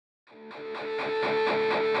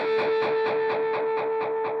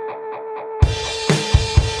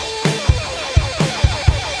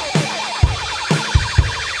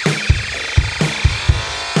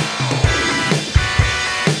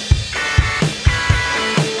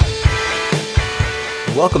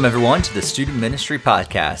Welcome, everyone, to the Student Ministry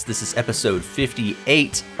Podcast. This is episode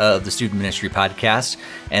 58 of the Student Ministry Podcast,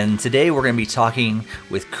 and today we're going to be talking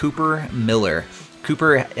with Cooper Miller.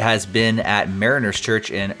 Cooper has been at Mariners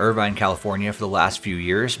Church in Irvine, California for the last few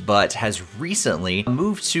years, but has recently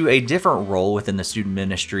moved to a different role within the student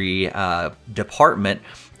ministry department,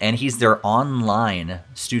 and he's their online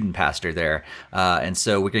student pastor there. And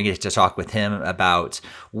so we're going to get to talk with him about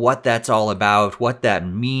what that's all about, what that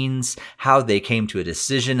means, how they came to a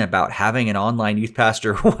decision about having an online youth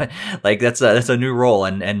pastor. Like that's a new role,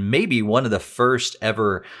 and maybe one of the first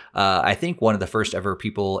ever, I think one of the first ever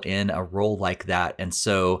people in a role like that. And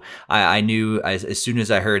so I knew as soon as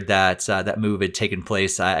I heard that that move had taken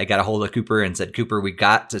place, I got a hold of Cooper and said, Cooper, we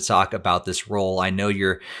got to talk about this role. I know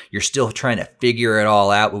you're still trying to figure it all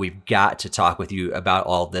out, but we've got to talk with you about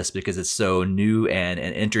all of this because it's so new and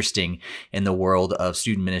interesting in the world of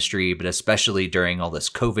student ministry, but especially during all this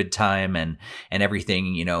COVID time and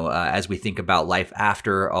everything, as we think about life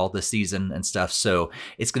after all the season and stuff. So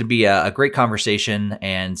it's going to be a great conversation,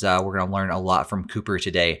 and we're going to learn a lot from Cooper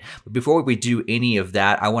today. But before we do any of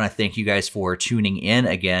that, I want to thank you guys for tuning in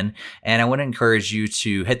again, and I want to encourage you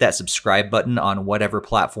to hit that subscribe button on whatever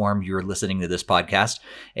platform you're listening to this podcast,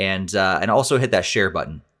 and also hit that share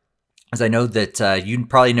button, as I know that you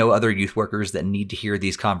probably know other youth workers that need to hear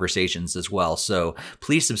these conversations as well. So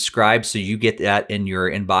please subscribe so you get that in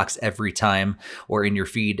your inbox every time, or in your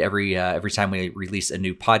feed every time we release a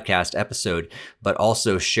new podcast episode, but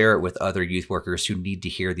also share it with other youth workers who need to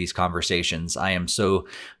hear these conversations. I am so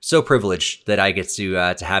privileged that I get to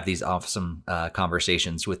have these awesome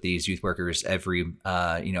conversations with these youth workers every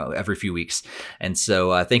few weeks. And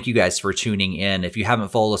so thank you guys for tuning in. If you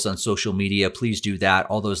haven't followed us on social media, please do that.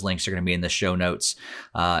 All those links are going to be in the show notes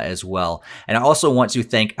as well. And I also want to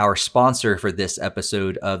thank our sponsor for this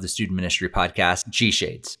episode of the Student Ministry Podcast,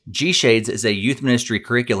 G-Shades. G-Shades is a youth ministry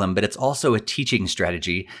curriculum, but it's also a teaching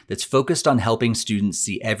strategy that's focused on helping students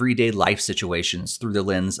see everyday life situations through the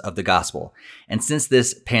lens of the gospel. And since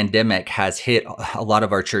this pandemic has hit a lot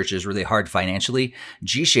of our churches really hard financially,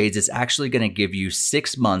 G-Shades is actually going to give you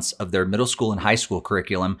 6 months of their middle school and high school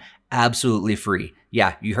curriculum absolutely free.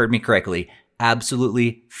 Yeah, you heard me correctly.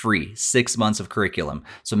 Absolutely free, 6 months of curriculum.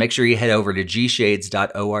 So make sure you head over to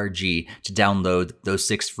gshades.org to download those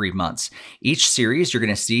 6 free months. Each series you're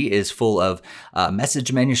going to see is full of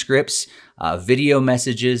message manuscripts, video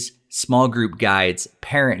messages, small group guides,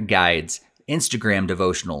 parent guides, Instagram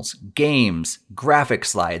devotionals, games, graphic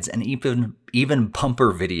slides, and even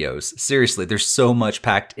bumper videos. Seriously, there's so much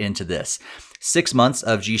packed into this. 6 months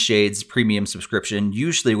of G-Shades premium subscription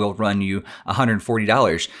usually will run you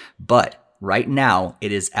 $140, but right now,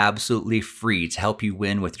 it is absolutely free to help you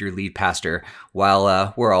win with your lead pastor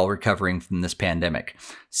while we're all recovering from this pandemic.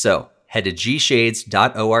 So head to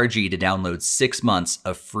gshades.org to download 6 months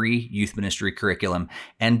of free youth ministry curriculum,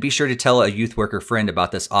 and be sure to tell a youth worker friend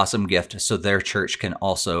about this awesome gift so their church can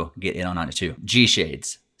also get in on it too.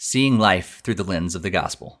 G-Shades, seeing life through the lens of the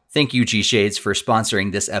gospel. Thank you, G-Shades, for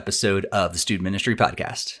sponsoring this episode of the Student Ministry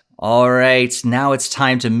Podcast. All right, now it's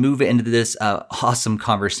time to move into this awesome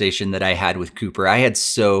conversation that I had with Cooper. I had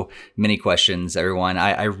so many questions, everyone.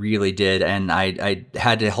 I really did, and I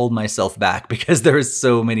had to hold myself back because there was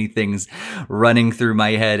so many things running through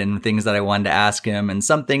my head and things that I wanted to ask him, and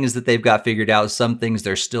some things that they've got figured out, some things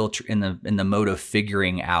they're still in the mode of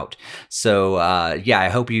figuring out. So I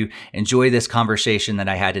hope you enjoy this conversation that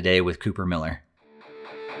I had today with Cooper Miller.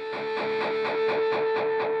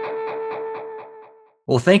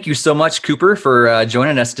 Well, thank you so much, Cooper, for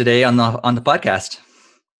joining us today on the podcast.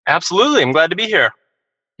 Absolutely. I'm glad to be here.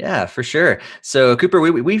 Yeah, for sure. So, Cooper,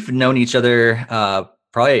 we've known each other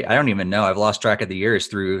probably, I don't even know. I've lost track of the years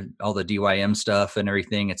through all the DYM stuff and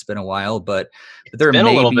everything. It's been a while, but there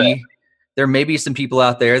may be some people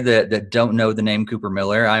out there that don't know the name Cooper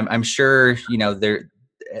Miller. I'm sure, there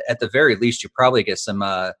at the very least, you probably get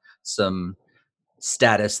some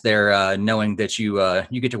status there, knowing that you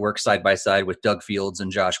get to work side by side with Doug Fields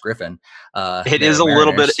and Josh Griffin. It is a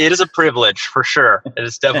little bit. It is a privilege for sure. It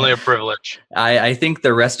is definitely a privilege. I think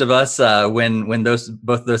the rest of us, when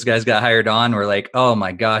both those guys got hired on, were like, oh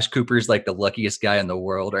my gosh, Cooper's like the luckiest guy in the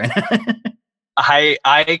world, right?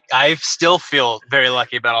 I still feel very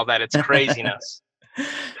lucky about all that. It's craziness.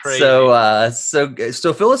 Crazy.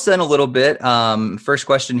 So fill us in a little bit. First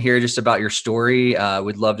question here, just about your story.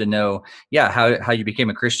 We'd love to know, how you became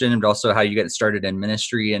a Christian, and also how you got started in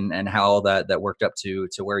ministry, and how all that worked up to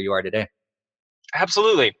where you are today.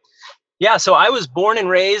 Absolutely. Yeah. So I was born and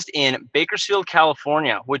raised in Bakersfield,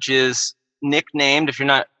 California, which is nicknamed, if you're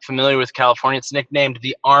not familiar with California, it's nicknamed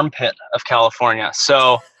the armpit of California.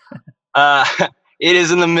 So uh, it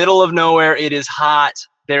is in the middle of nowhere. It is hot.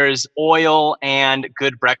 There is oil and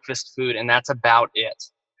good breakfast food, and that's about it.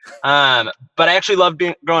 But I actually loved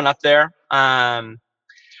growing up there.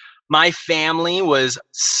 My family was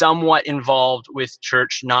somewhat involved with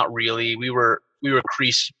church, not really. We were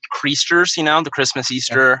Creasters, the Christmas,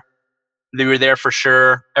 Easter. They were there for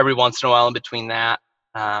sure. Every once in a while in between that.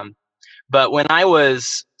 But when I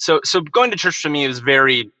was so going to church to me was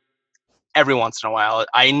very every once in a while.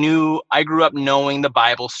 I grew up knowing the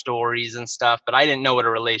Bible stories and stuff, but I didn't know what a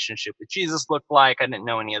relationship with Jesus looked like. I didn't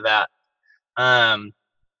know any of that.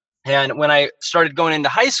 And when I started going into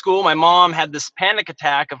high school, my mom had this panic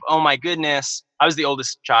attack of, oh my goodness, I was the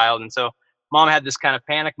oldest child. And so mom had this kind of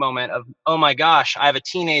panic moment of, oh my gosh, I have a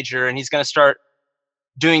teenager and he's going to start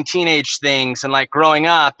doing teenage things and like growing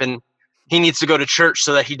up, and he needs to go to church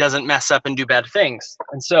so that he doesn't mess up and do bad things.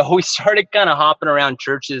 And so we started kind of hopping around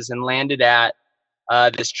churches and landed at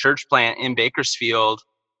this church plant in Bakersfield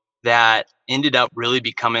that ended up really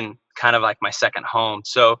becoming kind of like my second home.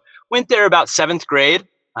 So went there about 7th grade.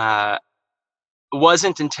 It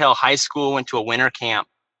wasn't until high school, went to a winter camp,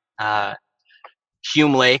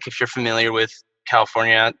 Hume Lake, if you're familiar with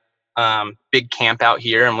California, big camp out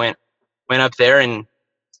here, and went up there, and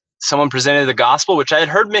someone presented the gospel, which I had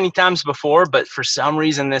heard many times before, but for some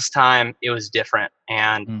reason this time it was different.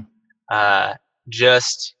 And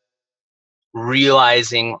just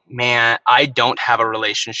realizing, man, I don't have a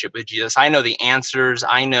relationship with Jesus. I know the answers.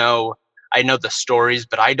 I know the stories,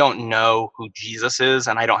 but I don't know who Jesus is,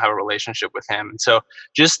 and I don't have a relationship with him. And so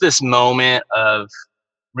just this moment of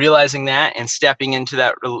realizing that and stepping into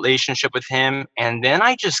that relationship with him. And then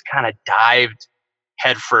I just kind of dived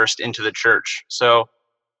headfirst into the church. So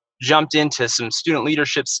jumped into some student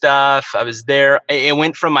leadership stuff. I was there. It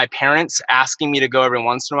went from my parents asking me to go every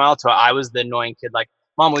once in a while to I was the annoying kid, like,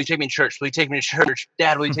 Mom, will you take me to church? Will you take me to church?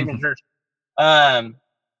 Dad, will you take me to church?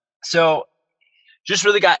 So just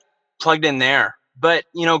really got plugged in there. But,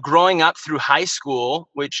 growing up through high school,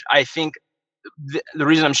 which I think the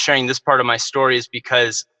reason I'm sharing this part of my story is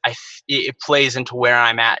because it plays into where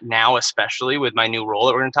I'm at now, especially with my new role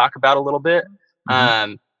that we're going to talk about a little bit.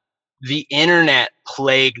 The internet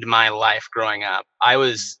plagued my life growing up. I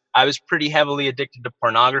was pretty heavily addicted to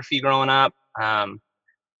pornography growing up.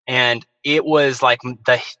 And it was like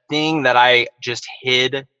the thing that I just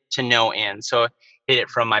hid to no end. So hid it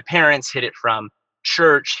from my parents, hid it from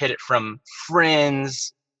church, hid it from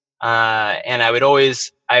friends. And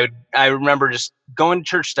I remember just going to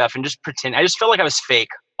church stuff and just pretend. I just felt like I was fake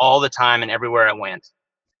all the time and everywhere I went.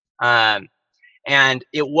 And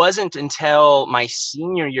it wasn't until my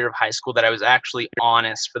senior year of high school that I was actually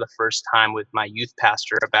honest for the first time with my youth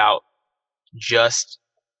pastor about just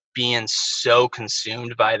being so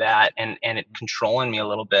consumed by that and it controlling me a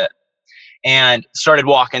little bit, and started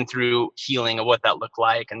walking through healing of what that looked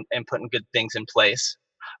like and putting good things in place.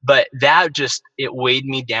 But that it weighed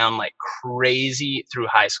me down like crazy through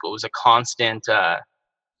high school. It was a constant, I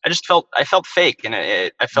felt fake, and I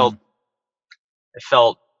felt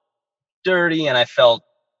dirty, and I felt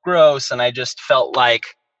gross, and I just felt like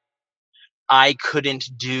I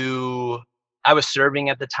was serving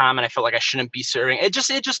at the time, and I felt like I shouldn't be serving. It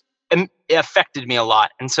affected me a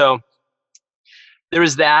lot. And so there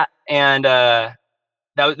was that. And that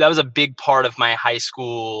was a big part of my high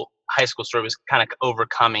school story, was kind of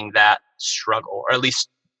overcoming that struggle, or at least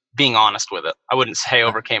being honest with it. I wouldn't say I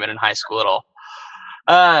overcame it in high school at all.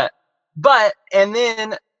 And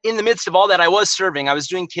then in the midst of all that, I was serving. I was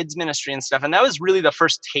doing kids ministry and stuff. And that was really the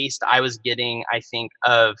first taste I was getting, I think,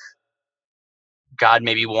 of God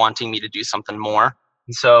maybe wanting me to do something more.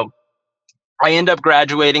 And so I end up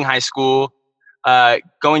graduating high school,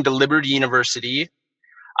 going to Liberty University.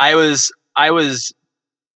 I was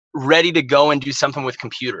ready to go and do something with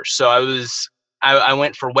computers. So I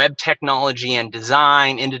went for web technology and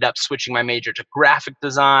design, ended up switching my major to graphic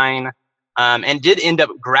design, and did end up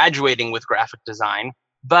graduating with graphic design.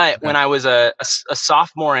 But when I was a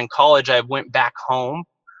sophomore in college, I went back home,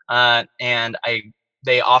 and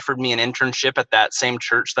they offered me an internship at that same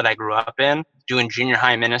church that I grew up in, doing junior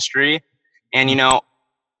high ministry. And,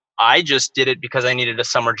 I just did it because I needed a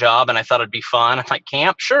summer job and I thought it'd be fun. I'm like,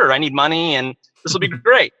 camp? Sure. I need money and this will be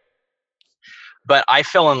great. but I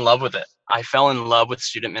fell in love with it. I fell in love with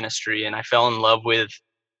student ministry, and I fell in love with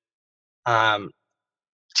um,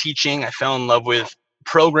 teaching. I fell in love with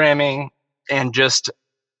programming, and just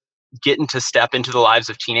getting to step into the lives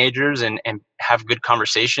of teenagers and have good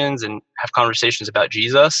conversations and have conversations about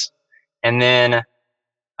Jesus. And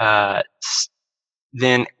uh,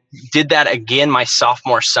 then did that again my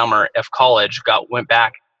sophomore summer of college. Went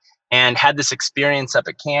back and had this experience up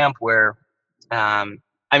at camp where,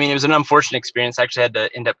 it was an unfortunate experience. I actually had to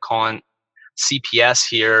end up calling CPS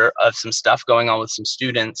here of some stuff going on with some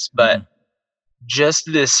students, but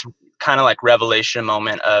just this kind of like revelation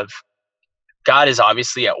moment of God is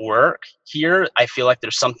obviously at work here. I feel like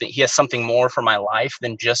he has something more for my life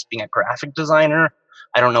than just being a graphic designer.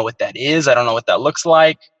 I don't know what that is. I don't know what that looks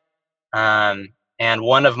like. And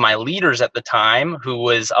one of my leaders at the time, who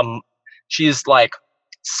was, she's like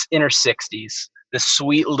in her 60s, this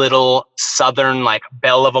sweet little Southern like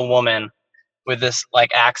belle of a woman with this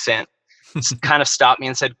like accent, kind of stopped me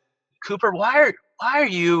and said, "Cooper, why are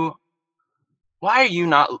you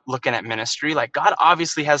not looking at ministry? Like, God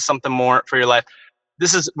obviously has something more for your life."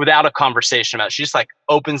 This is without a conversation about it. She just like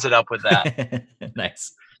opens it up with that.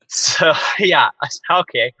 Nice. So yeah,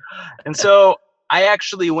 okay. And so I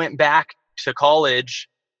actually went back to college,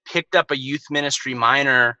 picked up a youth ministry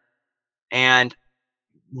minor, and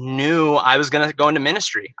knew I was going to go into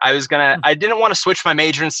ministry. I didn't want to switch my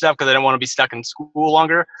major and stuff because I didn't want to be stuck in school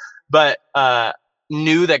longer, but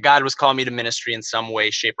knew that God was calling me to ministry in some way,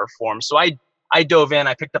 shape, or form. So I dove in.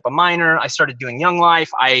 I picked up a minor. I started doing Young Life.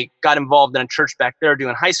 I got involved in a church back there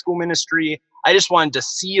doing high school ministry. I just wanted to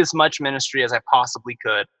see as much ministry as I possibly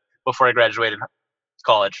could before I graduated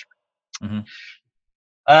college.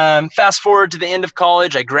 Fast forward to the end of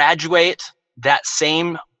college, I graduate. That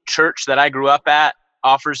same church that I grew up at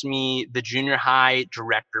offers me the junior high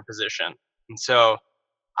director position. And so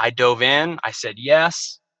I dove in. I said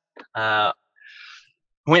yes.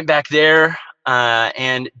 Went back there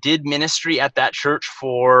and did ministry at that church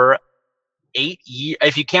for 8 years.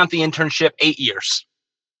 If you count the internship, 8 years.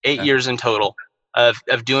 8 years in total of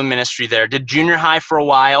doing ministry there. Did junior high for a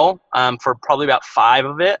while, for probably about 5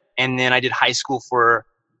 of it. And then I did high school for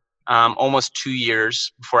almost 2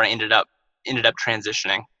 years before I ended up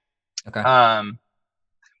transitioning. Okay.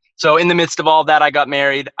 So in the midst of all that, I got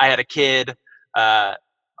married. I had a kid.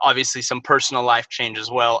 Obviously, some personal life change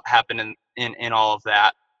as well happened in all of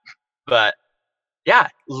that. But yeah,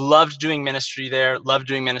 loved doing ministry there. Loved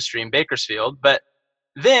doing ministry in Bakersfield. But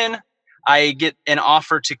then I get an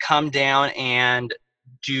offer to come down and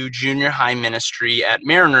do junior high ministry at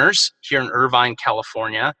Mariners here in Irvine,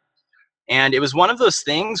 California. And it was one of those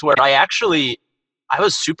things where I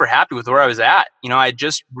was super happy with where I was at. I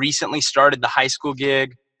just recently started the high school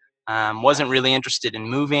gig, wasn't really interested in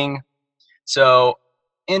moving. So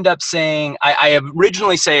end up saying, I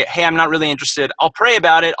originally say, "Hey, I'm not really interested. I'll pray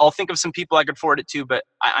about it. I'll think of some people I could forward it to, but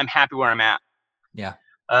I'm happy where I'm at." Yeah.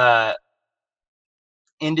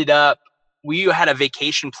 Ended up, we had a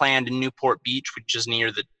vacation planned in Newport Beach, which is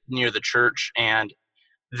near the church. And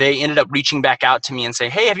they ended up reaching back out to me and say,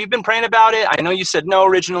 "Hey, have you been praying about it? I know you said no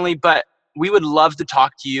originally, but we would love to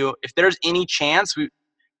talk to you. If there's any chance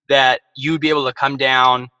that you'd be able to come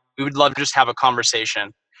down, we would love to just have a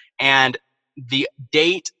conversation." And the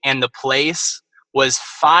date and the place was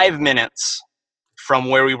 5 minutes from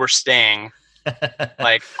where we were staying,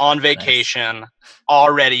 like on vacation,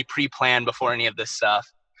 already pre-planned before any of this stuff.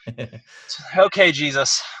 Okay,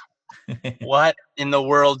 Jesus, what in the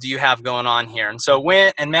world do you have going on here? And so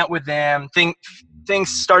went and met with them. Things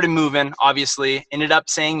started moving, obviously. Ended up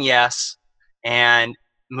saying yes and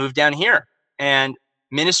moved down here. And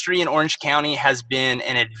ministry in Orange County has been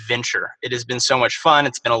an adventure. It has been so much fun.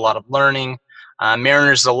 It's been a lot of learning.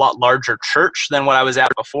 Mariners is a lot larger church than what I was at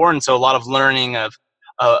before. And so a lot of learning of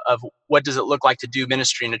what does it look like to do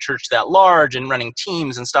ministry in a church that large and running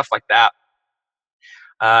teams and stuff like that.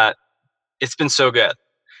 It's been so good.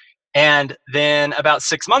 And then about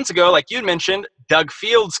 6 months ago, like you mentioned, Doug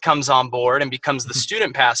Fields comes on board and becomes the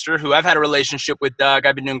student pastor, who I've had a relationship with Doug.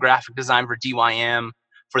 I've been doing graphic design for DYM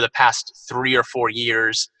for the past 3 or 4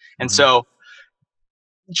 years. And so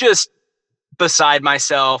just beside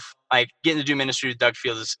myself, like getting to do ministry with Doug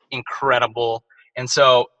Fields is incredible. And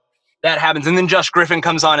so that happens. And then Josh Griffin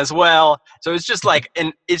comes on as well. So it's just like,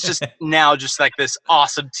 and it's just now just like this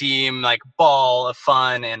awesome team, like ball of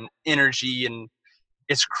fun and energy, and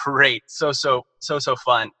it's great. So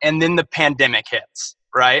fun. And then the pandemic hits,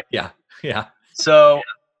 right? Yeah. So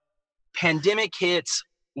pandemic hits,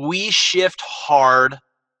 we shift hard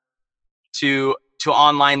to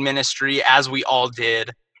online ministry, as we all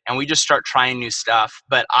did, and we just start trying new stuff.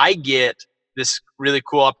 But I get this really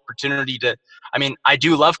cool opportunity to, I mean, I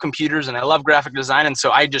do love computers and I love graphic design. And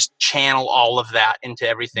so I just channel all of that into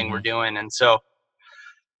everything we're doing. And so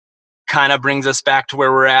kind of brings us back to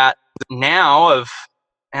where we're at now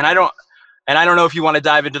and I don't know if you want to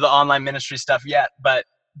dive into the online ministry stuff yet, but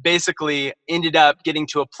basically ended up getting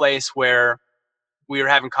to a place where we were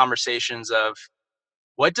having conversations of,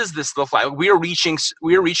 what does this look like? We are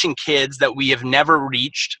reaching kids that we have never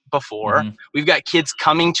reached before. We've got kids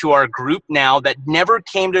coming to our group now that never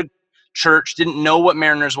came to church, didn't know what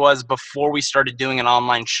Mariners was before we started doing an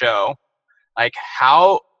online show. Like,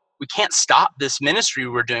 how we can't stop this ministry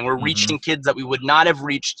we're doing. We're reaching kids that we would not have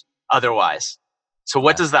reached otherwise. So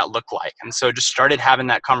what does that look like? And so just started having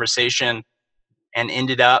that conversation and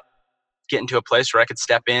ended up getting to a place where I could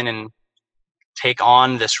step in and take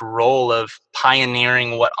on this role of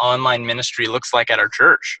pioneering what online ministry looks like at our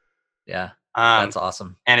church. Yeah. That's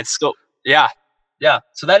awesome. And it's still, yeah.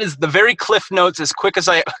 So that is the very cliff notes, as quick as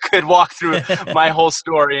I could walk through my whole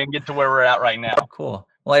story and get to where we're at right now. Cool.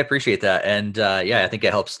 Well, I appreciate that. And I think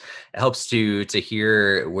it helps to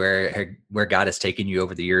hear where God has taken you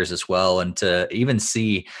over the years as well. And to even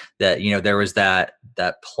see that, there was that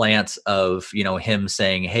plant of, him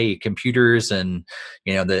saying, hey, computers and,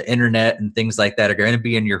 the internet and things like that are going to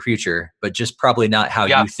be in your future, but just probably not how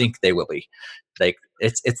you think they will be. Like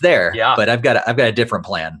it's there, but I've got a different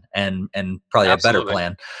plan and probably a better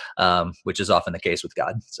plan, which is often the case with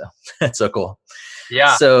God. So that's so cool.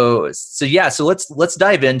 Yeah. So let's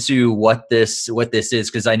dive into what this is,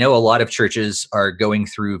 because I know a lot of churches are going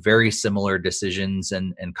through very similar decisions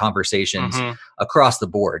and conversations across the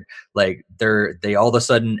board. Like they all of a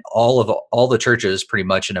sudden, all the churches pretty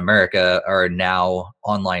much in America are now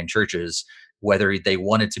online churches, whether they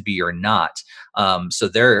want it to be or not. So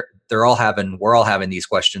we're all having these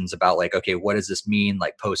questions about, like, okay, what does this mean,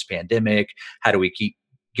 like post pandemic? How do we keep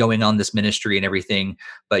going on this ministry and everything?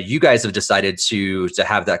 But you guys have decided to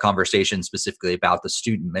have that conversation specifically about the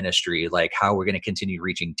student ministry, like how we're going to continue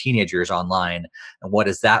reaching teenagers online and what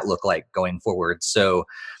does that look like going forward. So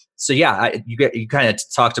you kind of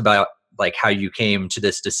talked about like how you came to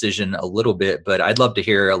this decision a little bit, but I'd love to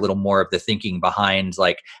hear a little more of the thinking behind,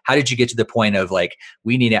 like, how did you get to the point of like,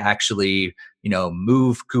 we need to actually,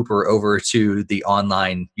 move Cooper over to the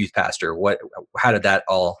online youth pastor? How did that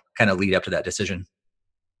all kind of lead up to that decision?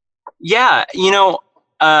 Yeah.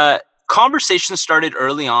 Conversations started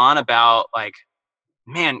early on about like,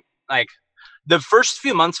 man, like the first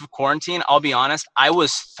few months of quarantine, I'll be honest, I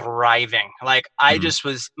was thriving. Like I just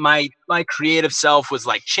was, my creative self was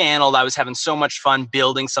like channeled. I was having so much fun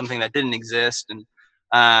building something that didn't exist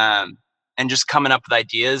and just coming up with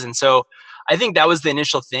ideas. And so I think that was the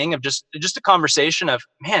initial thing of just a conversation of,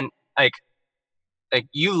 man, like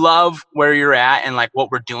you love where you're at and like what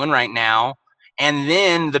we're doing right now. And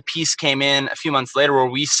then the piece came in a few months later where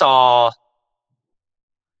we saw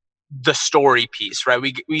the story piece, right?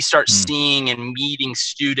 We start seeing and meeting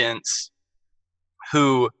students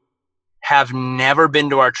who have never been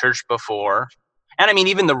to our church before. And I mean,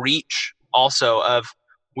 even the reach also of,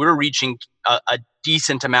 we're reaching a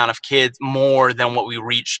decent amount of kids more than what we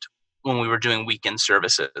reached when we were doing weekend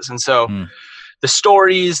services. And so the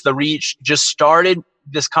stories, the reach just started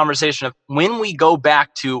this conversation of, when we go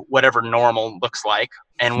back to whatever normal looks like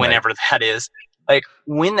and whenever that is, like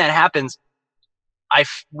when that happens,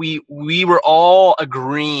 we were all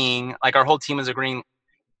agreeing, like our whole team was agreeing,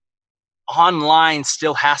 online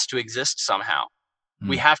still has to exist somehow.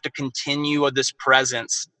 We have to continue this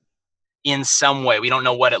presence in some way. We don't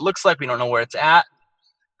know what it looks like. We don't know where it's at.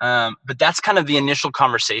 But that's kind of the initial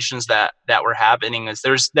conversations that were happening. Is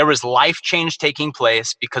there was life change taking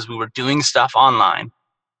place because we were doing stuff online,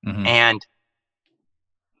 and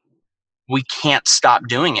we can't stop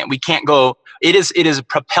doing it. We can't go. It is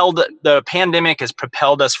propelled. The pandemic has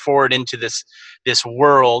propelled us forward into this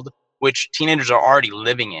world which teenagers are already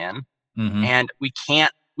living in, and we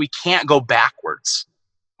can't go backwards.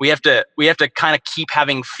 We have to kind of keep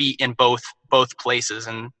having feet in both places.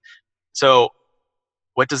 And so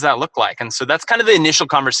what does that look like? And so that's kind of the initial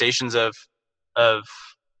conversations of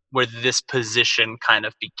where this position kind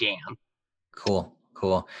of began. Cool.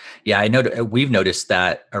 Yeah, I know we've noticed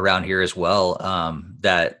that around here as well.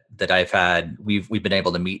 That we've been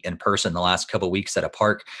able to meet in person the last couple of weeks at a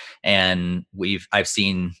park, and I've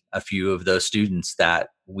seen a few of those students that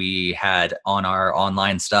we had on our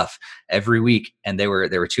online stuff every week, and they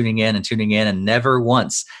were tuning in and never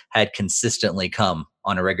once had consistently come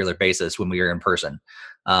on a regular basis when we were in person,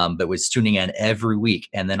 but was tuning in every week.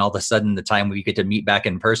 And then all of a sudden, the time we get to meet back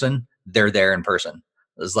in person, they're there in person.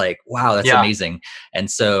 It was like, wow, that's amazing.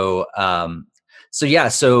 And so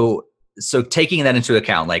so taking that into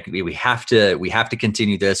account, like we have to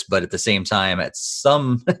continue this, but at the same time, at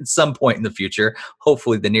some at some point in the future,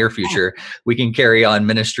 hopefully the near future, we can carry on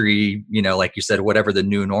ministry, like you said, whatever the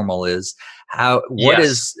new normal is. What Yes.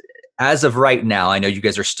 is, as of right now, I know you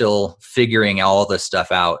guys are still figuring all this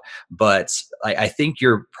stuff out, but I think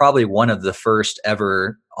you're probably one of the first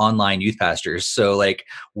ever online youth pastors. So like,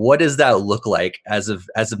 what does that look like as of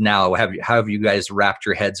now? How have you guys wrapped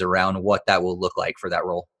your heads around what that will look like for that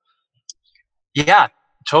role? Yeah,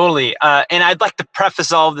 totally. And I'd like to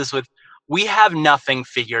preface all of this with, we have nothing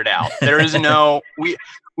figured out. There is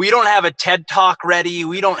we don't have a TED talk ready.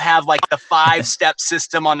 We don't have like the 5-step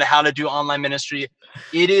system on how to do online ministry.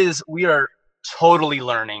 We are totally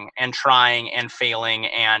learning and trying and failing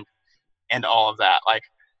and all of that. Like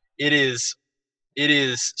it is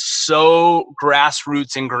so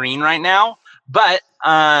grassroots and green right now. But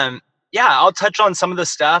yeah, I'll touch on some of the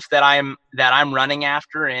stuff that I'm running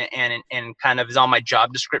after and kind of is on my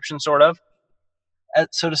job description, sort of,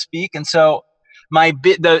 so to speak. And so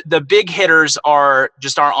the big hitters are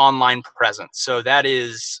just our online presence. So that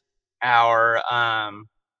is our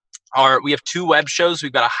we have 2 web shows.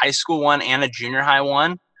 We've got a high school one and a junior high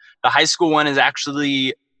one. The high school one is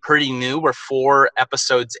actually pretty new. We're 4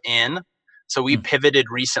 episodes in. So we pivoted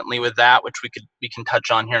recently with that, which we can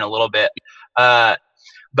touch on here in a little bit.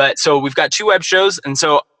 But so we've got 2 web shows, and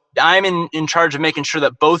so I'm in charge of making sure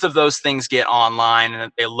that both of those things get online and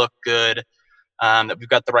that they look good, that we've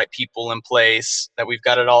got the right people in place, that we've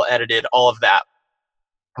got it all edited, all of that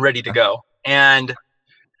ready to go. And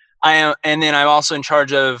then I'm also in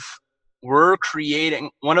charge of, we're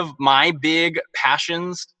creating, one of my big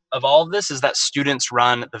passions of all of this is that students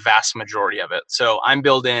run the vast majority of it. So I'm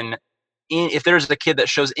building, if there's a kid that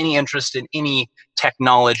shows any interest in any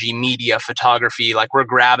technology, media, photography, like we're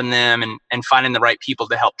grabbing them and finding the right people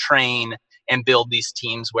to help train and build these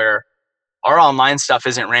teams where our online stuff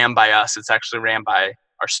isn't ran by us. It's actually ran by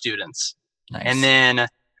our students. Nice. And then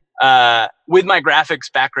with my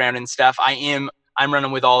graphics background and stuff, I'm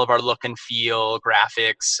running with all of our look and feel,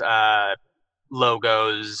 graphics,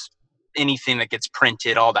 logos, anything that gets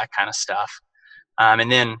printed, all that kind of stuff.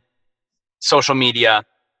 And then social media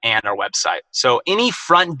and our website. So any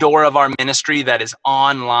front door of our ministry that is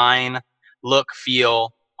online, look,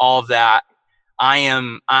 feel, all of that,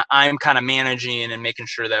 I'm kind of managing and making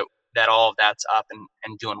sure that all of that's up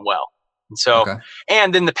and doing well. And so, okay.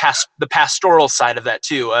 And then the pastoral side of that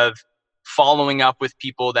too, of following up with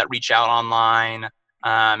people that reach out online,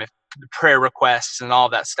 if the prayer requests and all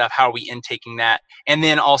of that stuff, how are we intaking that? And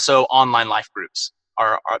then also online life groups,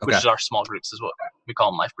 which is our small groups, is what we call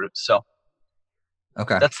them, life groups. So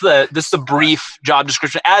okay, that's the brief job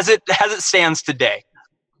description as it stands today.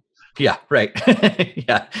 Yeah, right.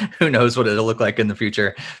 Yeah, who knows what it'll look like in the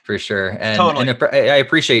future, for sure. And, totally. And I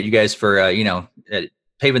appreciate you guys for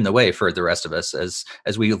paving the way for the rest of us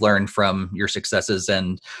as we learn from your successes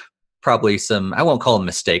and probably some, I won't call them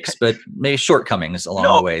mistakes, but maybe shortcomings along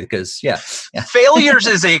the way. Because yeah, failures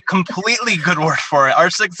is a completely good word for it. Our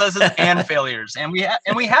successes and failures, and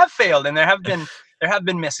we have failed, and there have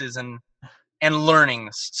been misses and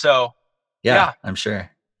learnings. So yeah. I'm sure.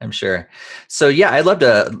 So yeah, I'd love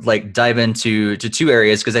to dive into 2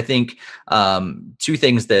 areas, because I think 2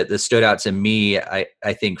 things that stood out to me, I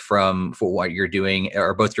think for what you're doing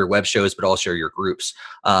are both your web shows, but also your groups.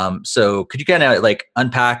 So could you kind of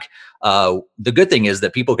unpack, the good thing is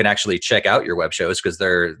that people can actually check out your web shows because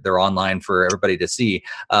they're online for everybody to see.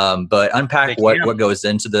 But unpack what goes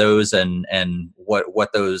into those and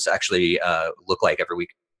what those actually look like every week.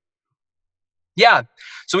 Yeah.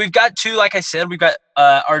 So we've got 2, like I said, we've got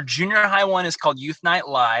our junior high one is called Youth Night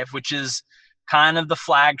Live, which is kind of the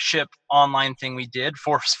flagship online thing we did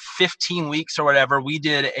for 15 weeks or whatever. We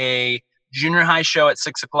did a junior high show at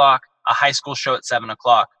 6:00, a high school show at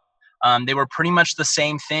 7:00. They were pretty much the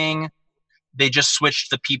same thing. They just switched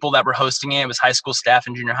the people that were hosting it. It was high school staff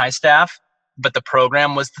and junior high staff, but the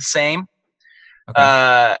program was the same.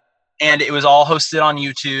 Okay. And it was all hosted on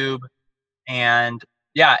YouTube. And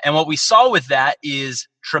yeah, and what we saw with that is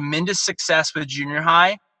tremendous success with junior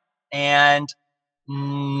high, and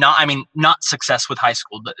not success with high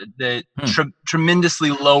school. The tremendously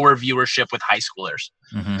lower viewership with high schoolers.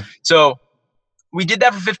 Mm-hmm. So we did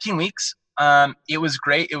that for 15 weeks. It was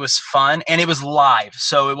great. It was fun, and it was live.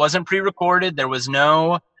 So it wasn't pre-recorded. There was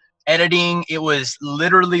no editing. It was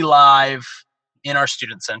literally live in our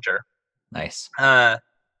student center. Nice.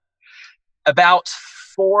 About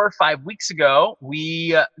 4 or 5 weeks ago,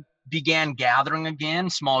 we began gathering again,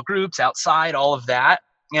 small groups outside, all of that.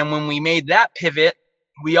 And when we made that pivot,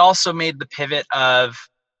 we also made the pivot of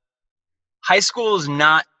high school is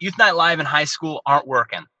not, Youth Night Live in high school aren't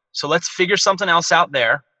working. So let's figure something else out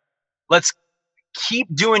there. Let's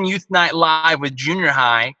keep doing Youth Night Live with junior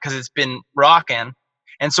high because it's been rocking.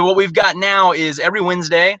 And so what we've got now is every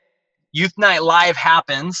Wednesday, Youth Night Live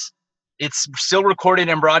happens. It's still recorded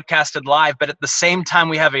and broadcasted live, but at the same time,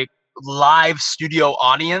 we have a live studio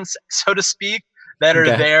audience, so to speak, that are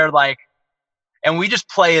there, like, and we just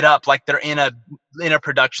play it up like they're in a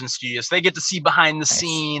production studio. So they get to see behind the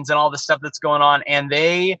scenes and all the stuff that's going on, and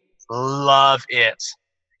they love it.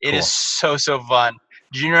 It is so fun.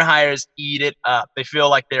 Junior hires eat it up. They feel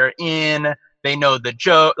like they're in. They know the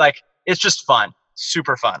joke. Like, it's just fun,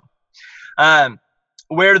 super fun.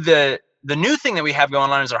 Where the new thing that we have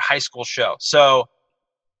going on is our high school show. So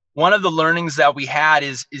one of the learnings that we had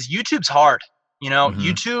is YouTube's hard. You know,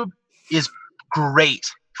 YouTube is great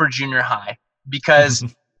for junior high because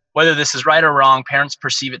whether this is right or wrong, parents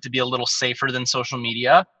perceive it to be a little safer than social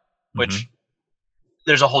media, which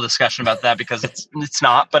there's a whole discussion about that because it's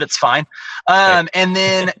not, but it's fine. And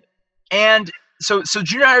so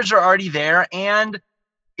junior hires are already there, and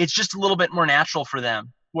it's just a little bit more natural for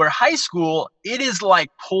them. Where high school, it is like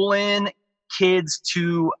pulling kids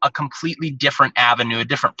to a completely different avenue, a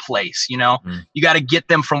different place, you know? You got to get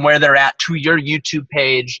them from where they're at to your YouTube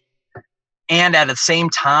page. And at the same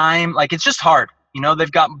time, like, it's just hard. You know,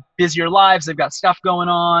 they've got busier lives. They've got stuff going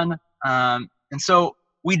on. And so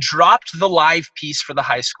we dropped the live piece for the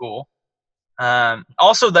high school.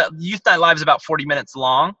 Also, the Youth Night Live is about 40 minutes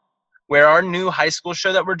long, where our new high school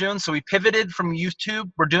show that we're doing, so we pivoted from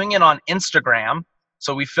YouTube. We're doing it on Instagram.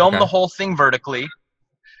 So we filmed the whole thing vertically.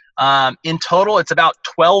 In total, it's about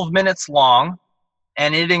 12 minutes long,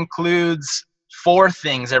 and it includes 4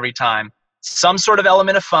 things every time. Some sort of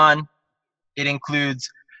element of fun. It includes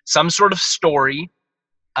some sort of story,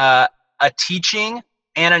 a teaching,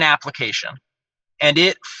 and an application. And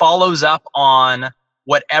it follows up on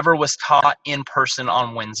whatever was taught in person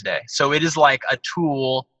on Wednesday. So it is like a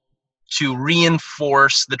tool to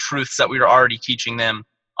reinforce the truths that we were already teaching them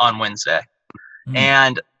on Wednesday.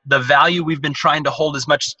 And the value we've been trying to hold as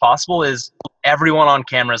much as possible is everyone on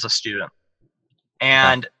camera is a student.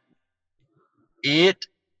 And it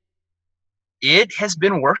has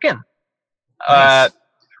been working. Nice.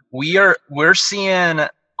 We're seeing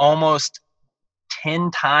almost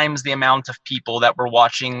 10 times the amount of people that were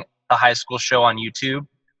watching the high school show on YouTube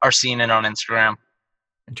are seeing it on Instagram.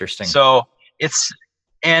 Interesting. So it's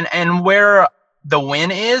and where the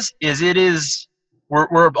win is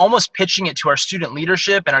we're almost pitching it to our student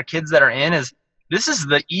leadership and our kids that are in is this is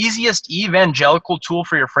the easiest evangelical tool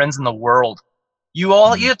for your friends in the world. You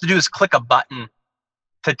have to do is click a button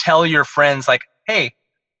to tell your friends, like, hey,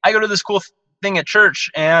 I go to this cool thing at church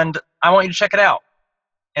and I want you to check it out.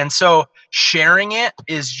 And so sharing it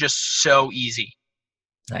is just so easy.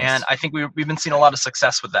 Nice. And I think we've been seeing a lot of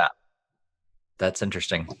success with that. That's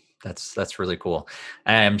interesting. That's really cool.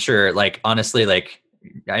 I'm sure, like, honestly, like,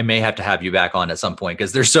 I may have to have you back on at some point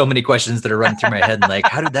because there's so many questions that are running through my head and like,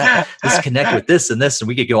 how did this connect with this and this? And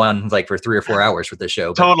we could go on like for 3 or 4 hours with this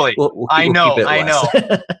show. Totally. I know.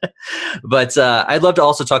 But I'd love to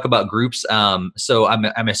also talk about groups. So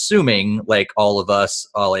I'm assuming like all of us,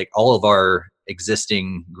 like all of our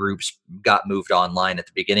existing groups got moved online at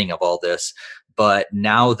the beginning of all this. But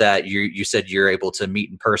now that you said you're able to meet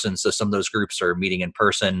in person, so some of those groups are meeting in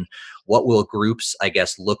person. What will groups, I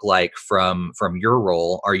guess, look like from your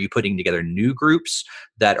role? Are you putting together new groups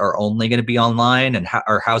that are only going to be online, and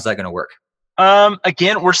how's that going to work?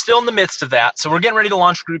 Again, we're still in the midst of that. So we're getting ready to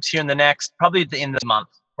launch groups here in the next, probably at the end of the month.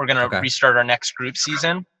 We're going to restart our next group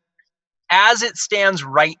season. As it stands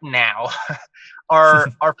right now,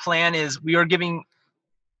 our plan is we are giving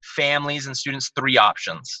families and students 3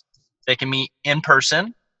 options. They can meet in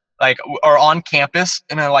person, like, or on campus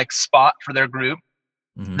in a like spot for their group.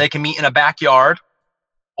 They can meet in a backyard,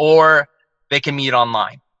 or they can meet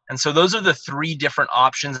online. And so those are the 3 different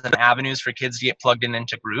options and avenues for kids to get plugged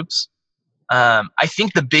into groups. I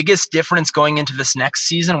think the biggest difference going into this next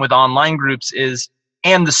season with online groups is,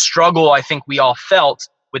 and the struggle I think we all felt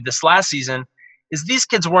with this last season, is these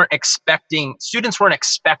kids students weren't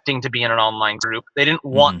expecting to be in an online group. They didn't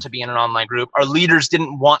want to be in an online group. Our leaders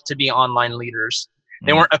didn't want to be online leaders.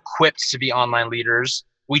 They weren't equipped to be online leaders.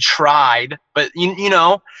 We tried, but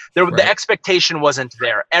the expectation wasn't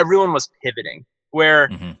there. Everyone was pivoting. Where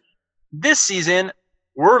this season,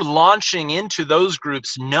 we're launching into those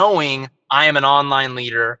groups knowing I am an online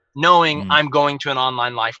leader, knowing I'm going to an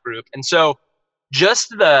online life group. And so just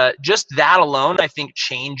that alone, I think,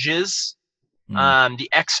 changes the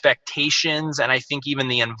expectations, and I think even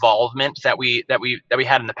the involvement that we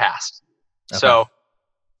had in the past. So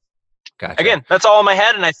Gotcha. Again, that's all in my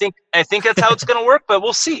head, and I think that's how it's going to work, but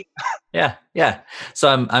we'll see. Yeah.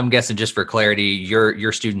 So I'm guessing, just for clarity,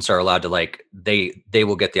 your students are allowed to, like, they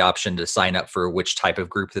will get the option to sign up for which type of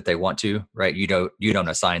group that they want to, right? You don't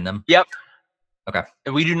assign them. Yep. Okay.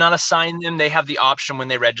 We do not assign them. They have the option when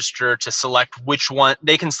they register to select which one.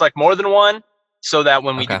 They can select more than one, so that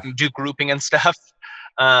when we do grouping and stuff,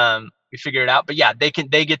 we figure it out. But yeah, they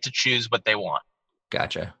get to choose what they want.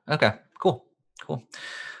 Gotcha. Okay. Cool.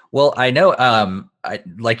 Well, I know,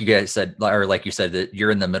 like you guys said, or like you said, that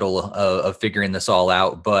you're in the middle of figuring this all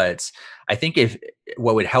out. But I think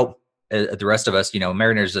what would help the rest of us,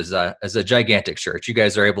 Mariners is a gigantic church. You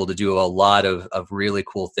guys are able to do a lot of really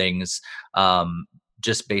cool things,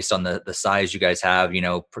 just based on the size you guys have.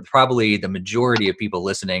 Probably the majority of people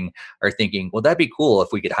listening are thinking, well, that'd be cool if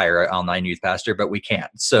we could hire an online youth pastor, but we can't.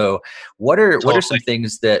 So what are some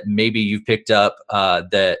things that maybe you've picked up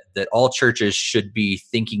that all churches should be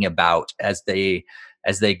thinking about as they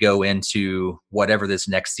go into whatever this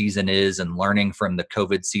next season is, and learning from the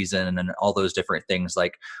COVID season and all those different things?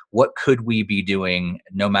 Like, what could we be doing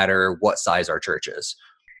no matter what size our church is?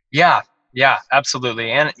 Yeah,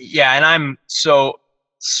 absolutely. And I'm so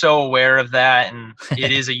aware of that. And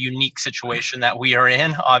it is a unique situation that we are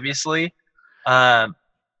in, obviously.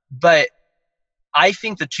 But I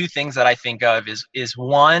think the two things that I think of is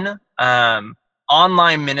one,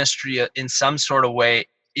 online ministry in some sort of way.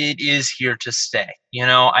 It is here to stay.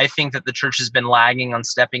 I think that the church has been lagging on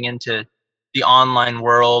stepping into the online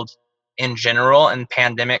world in general, and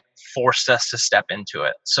pandemic forced us to step into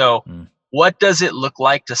it. So what does it look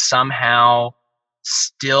like to somehow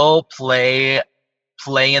still play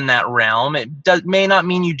in that realm? It may not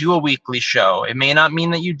mean you do a weekly show. It may not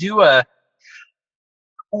mean that you do a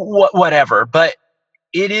whatever, but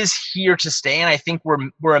it is here to stay. And I think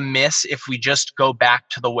we're amiss if we just go back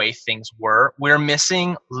to the way things were. We're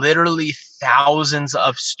missing literally thousands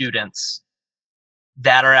of students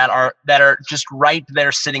that are just right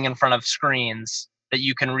there sitting in front of screens that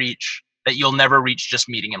you can reach, that you'll never reach just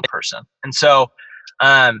meeting in person. And so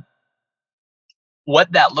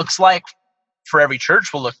what that looks like for every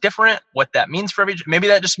church will look different. What that means for maybe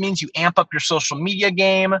that just means you amp up your social media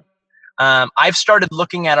game. I've started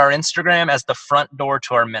looking at our Instagram as the front door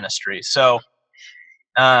to our ministry. So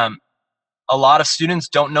a lot of students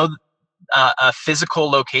don't know a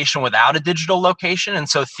physical location without a digital location. And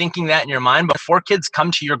so thinking that in your mind, before kids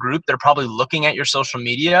come to your group, they're probably looking at your social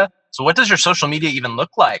media. So what does your social media even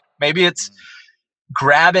look like? Maybe it's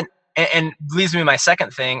grabbing, and leads me to my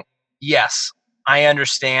second thing. Yes, I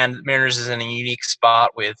understand Mariners is in a unique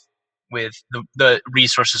spot with the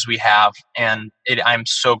resources we have, and I'm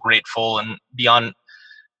so grateful and beyond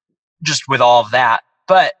just with all of that.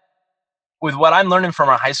 But with what I'm learning from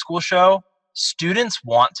our high school show, students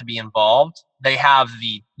want to be involved. They have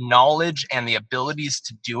the knowledge and the abilities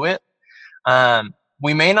to do it.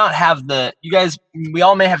 We may not have we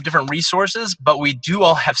all may have different resources, but we do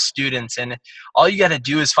all have students, and all you got to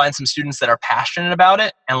do is find some students that are passionate about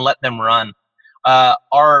it and let them run.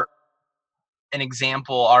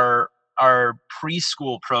 Our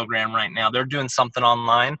preschool program right now, they're doing something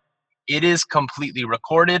online. It is completely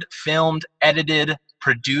recorded, filmed, edited,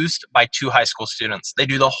 produced by 2 high school students. They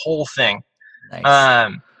do the whole thing.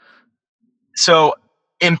 Nice. So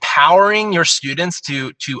empowering your students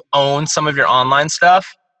to own some of your online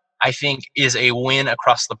stuff, I think, is a win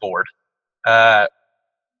across the board.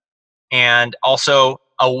 And also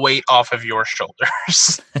a weight off of your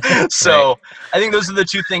shoulders. So right. I think those are the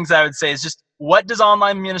 2 things I would say is just, what does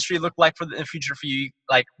online ministry look like for the future for you?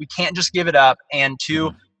 Like, we can't just give it up. And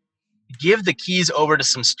 2, give the keys over to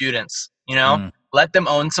some students, let them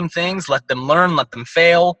own some things, let them learn, let them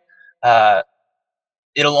fail.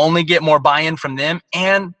 It'll only get more buy-in from them,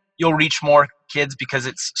 and you'll reach more kids because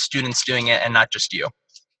it's students doing it and not just you.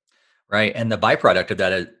 Right. And the byproduct of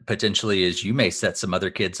that potentially is you may set some other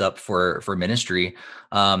kids up for ministry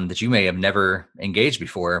that you may have never engaged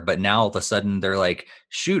before. But now all of a sudden they're like,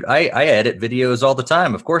 shoot, I edit videos all the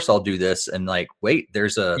time. Of course I'll do this. And like, wait,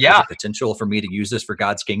 there's a potential for me to use this for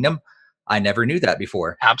God's kingdom. I never knew that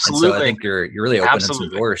before. Absolutely. And so I think you're really opening some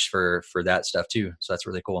doors for that stuff too. So that's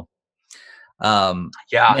really cool.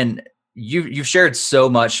 And you've shared so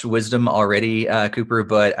much wisdom already, Cooper,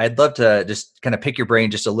 but I'd love to just kind of pick your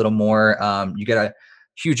brain just a little more. You got a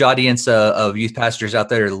huge audience of youth pastors out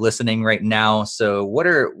there listening right now. So what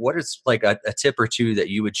is like a tip or 2 that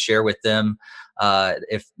you would share with them?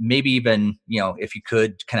 If maybe even, if you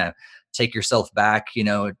could kind of take yourself back,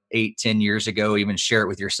 8-10 years ago, even share it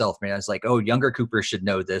with yourself, man. It's like, oh, younger Cooper should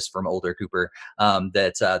know this from older Cooper,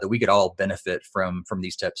 that we could all benefit from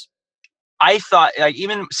these tips. I thought, like,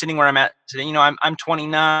 even sitting where I'm at today, I'm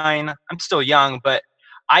 29, I'm still young, but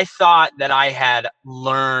I thought that I had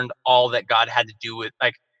learned all that God had to do with,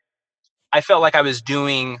 like, I felt like I was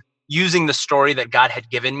using the story that God had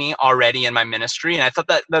given me already in my ministry. And I thought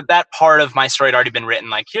that part of my story had already been written.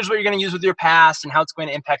 Like, here's what you're going to use with your past and how it's going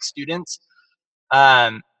to impact students.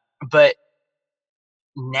 But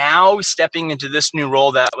now stepping into this new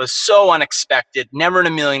role that was so unexpected, never in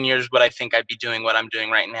a million years would I think I'd be doing what I'm doing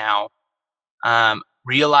right now.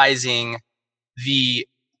 Realizing the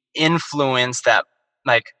influence that,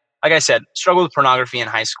 like I said, struggled with pornography in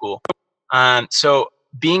high school. So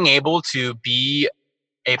being able to be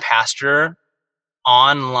a pastor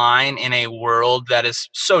online in a world that is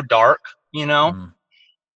so dark, the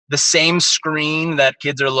same screen that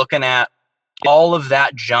kids are looking at, all of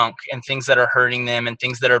that junk and things that are hurting them and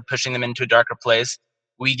things that are pushing them into a darker place,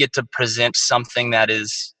 we get to present something that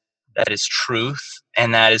is truth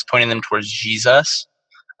and that is pointing them towards Jesus,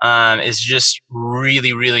 is just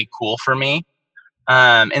really, really cool for me.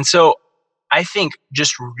 And so I think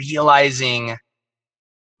just realizing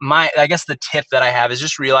I guess the tip that I have is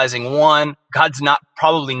just realizing, one, God's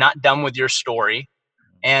probably not done with your story.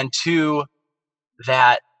 And two,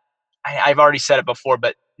 that I've already said it before,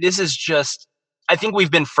 but this is just, I think we've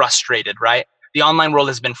been frustrated, right? The online world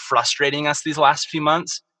has been frustrating us these last few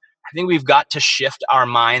months. I think we've got to shift our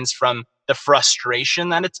minds from the frustration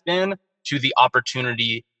that it's been to the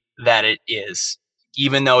opportunity that it is.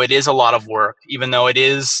 Even though it is a lot of work, even though it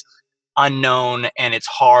is unknown and it's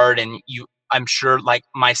hard, and I'm sure, like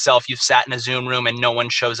myself, you've sat in a Zoom room and no one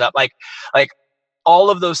shows up. Like all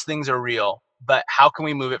of those things are real, but how can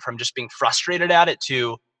we move it from just being frustrated at it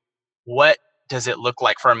to what does it look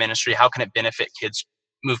like for our ministry? How can it benefit kids,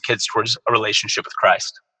 move kids towards a relationship with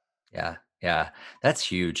Christ? Yeah, that's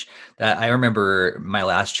huge. I remember my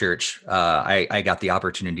last church. I got the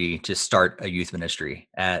opportunity to start a youth ministry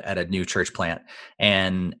at a new church plant,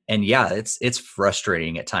 and yeah, it's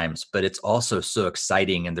frustrating at times, but it's also so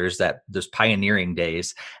exciting. And there's those pioneering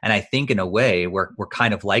days, and I think in a way we're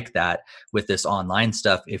kind of like that with this online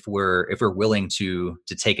stuff. If we're willing to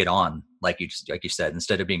take it on, like you said,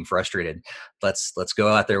 instead of being frustrated, let's go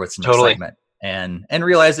out there with some excitement. And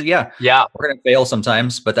realize that, we're going to fail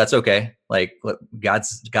sometimes, but that's okay. Like,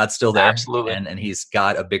 God's still there. Absolutely. And he's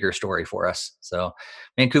got a bigger story for us. So,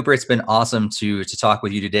 man, Cooper, it's been awesome to talk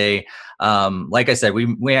with you today. Like I said,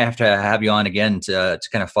 we have to have you on again to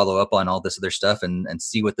kind of follow up on all this other stuff and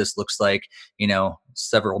see what this looks like,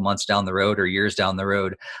 several months down the road or years down the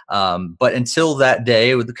road. But until that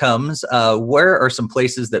day comes, where are some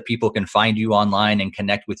places that people can find you online and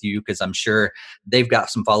connect with you? Because I'm sure they've got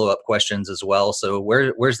some follow-up questions as well. So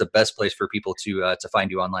where's the best place for people to find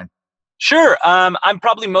you online? Sure. I'm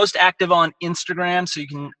probably most active on Instagram. So you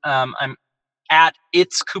can, I'm at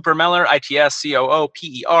It's Cooper Miller,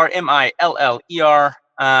 ITSCOOPERMILLER.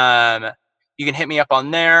 You can hit me up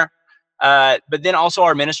on there. But then also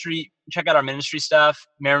our ministry, check out our ministry stuff,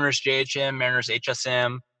 Mariners JHM, Mariners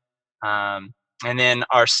HSM. And then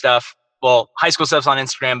our stuff, high school stuff's on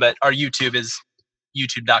Instagram, but our YouTube is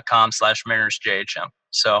youtube.com/Mariners JHM.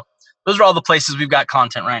 So those are all the places we've got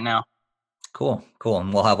content right now. Cool.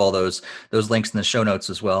 And we'll have all those links in the show notes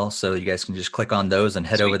as well. So you guys can just click on those and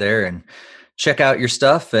head over there and check out your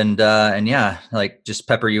stuff. And yeah, like just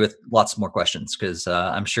pepper you with lots more questions. Cause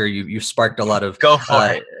I'm sure you've sparked a lot of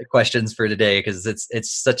questions for today. Cause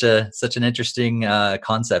it's such an interesting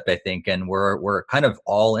concept, I think. And we're kind of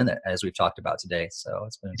all in it as we've talked about today. So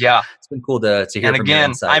it's been cool to hear and from again, your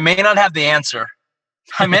insight. I may not have the answer.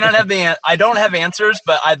 I don't have answers,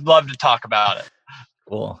 but I'd love to talk about it.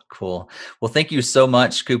 Cool. Well, thank you so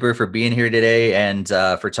much, Cooper, for being here today and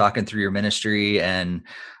for talking through your ministry and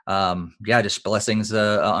just blessings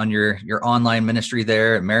on your online ministry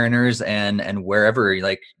there at Mariners and wherever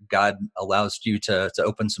like God allows you to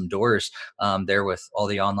open some doors there with all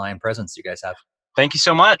the online presence you guys have. Thank you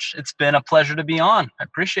so much. It's been a pleasure to be on. I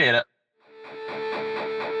appreciate it.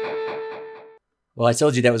 Well, I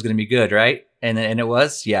told you that was going to be good, right? And it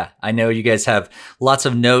was. Yeah, I know you guys have lots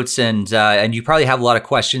of notes and you probably have a lot of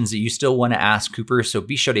questions that you still want to ask Cooper. So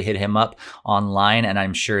be sure to hit him up online, and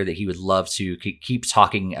I'm sure that he would love to keep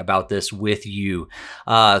talking about this with you.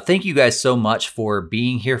 Thank you guys so much for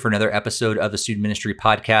being here for another episode of the Student Ministry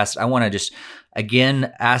Podcast. I want to just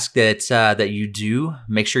again ask that you do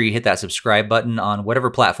make sure you hit that subscribe button on whatever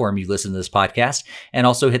platform you listen to this podcast, and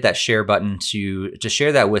also hit that share button to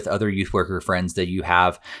share that with other youth worker friends that you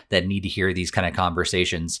have that need to hear these kind of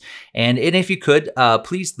conversations. And if you could,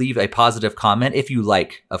 please leave a positive comment if you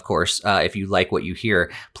like, of course, if you like what you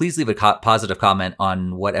hear, please leave a positive comment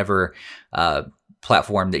on whatever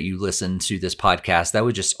platform that you listen to this podcast. That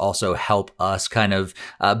would just also help us kind of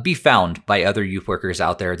be found by other youth workers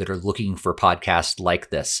out there that are looking for podcasts like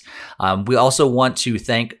this. We also want to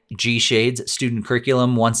thank G-Shades Student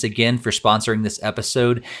Curriculum once again for sponsoring this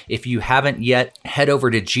episode. If you haven't yet, head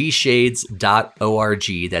over to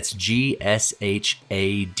gshades.org. That's GSHADES.org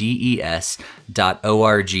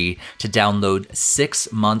to download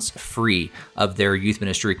 6 months free of their youth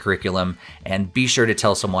ministry curriculum. And be sure to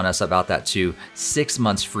tell someone else about that too. 6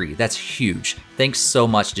 months free. That's huge. Thanks so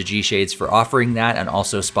much to G-Shades for offering that and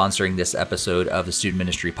also sponsoring this episode of the Student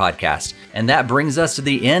Ministry Podcast. And that brings us to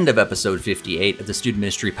the end of episode 58 of the Student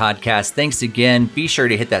Ministry Podcast. Thanks again. Be sure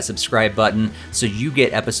to hit that subscribe button so you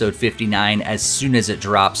get episode 59 as soon as it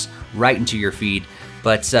drops right into your feed.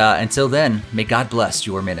 But until then, may God bless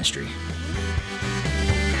your ministry.